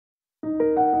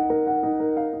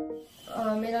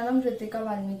नाम ऋतिका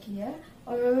वाल्मीकि है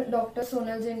और मैं डॉक्टर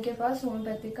सोनल जैन के पास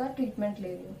होम्योपैथी का ट्रीटमेंट ले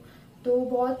रही हूँ। तो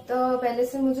बहुत पहले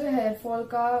से मुझे हेयर फॉल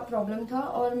का प्रॉब्लम था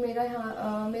और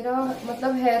मेरा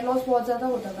मतलब हेयर लॉस बहुत ज़्यादा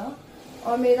होता था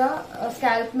और मेरा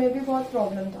स्कैल्प में भी बहुत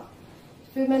प्रॉब्लम था।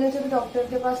 फिर मैंने जब डॉक्टर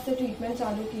के पास से ट्रीटमेंट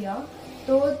चालू किया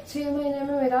तो 6 महीने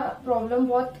में मेरा प्रॉब्लम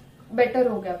बहुत बेटर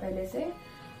हो गया पहले से।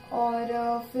 और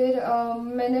फिर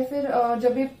मैंने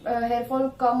जब भी हेयर फॉल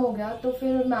कम हो गया तो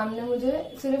फिर मैम ने मुझे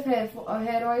सिर्फ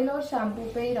हेयर ऑयल और शैम्पू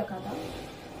पे ही रखा था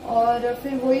और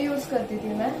फिर वही यूज करती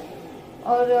थी मैं।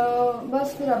 और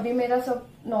बस फिर अभी मेरा सब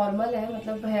नॉर्मल है,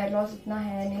 मतलब हेयर लॉस इतना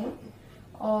है नहीं।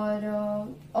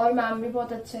 और मैम भी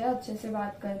बहुत अच्छे से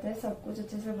बात करते हैं, सब कुछ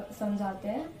अच्छे से समझाते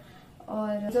हैं।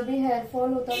 और जब भी हेयर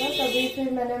फॉल होता था तभी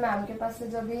फिर मैंने मैम के पास से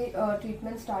जब भी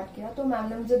ट्रीटमेंट स्टार्ट किया तो मैम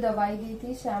ने मुझे दवाई दी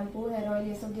थी, शैम्पू, हेयर ऑयल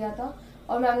ये सब दिया था।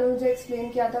 और मैम ने मुझे एक्सप्लेन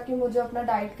किया था कि मुझे अपना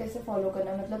डाइट कैसे फॉलो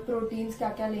करना है, मतलब प्रोटीन्स क्या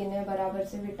क्या लेने हैं बराबर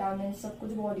से, विटामिन सब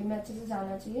कुछ बॉडी में अच्छे से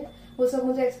जाना चाहिए, वो सब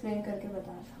मुझे एक्सप्लेन करके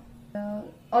बताया था।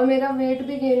 और मेरा वेट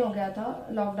भी गेन हो गया था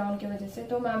लॉकडाउन की वजह से,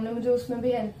 तो मैम ने मुझे उसमें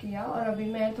भी हेल्प किया और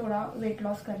अभी मैं थोड़ा वेट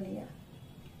लॉस कर लिया।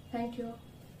 Thank you.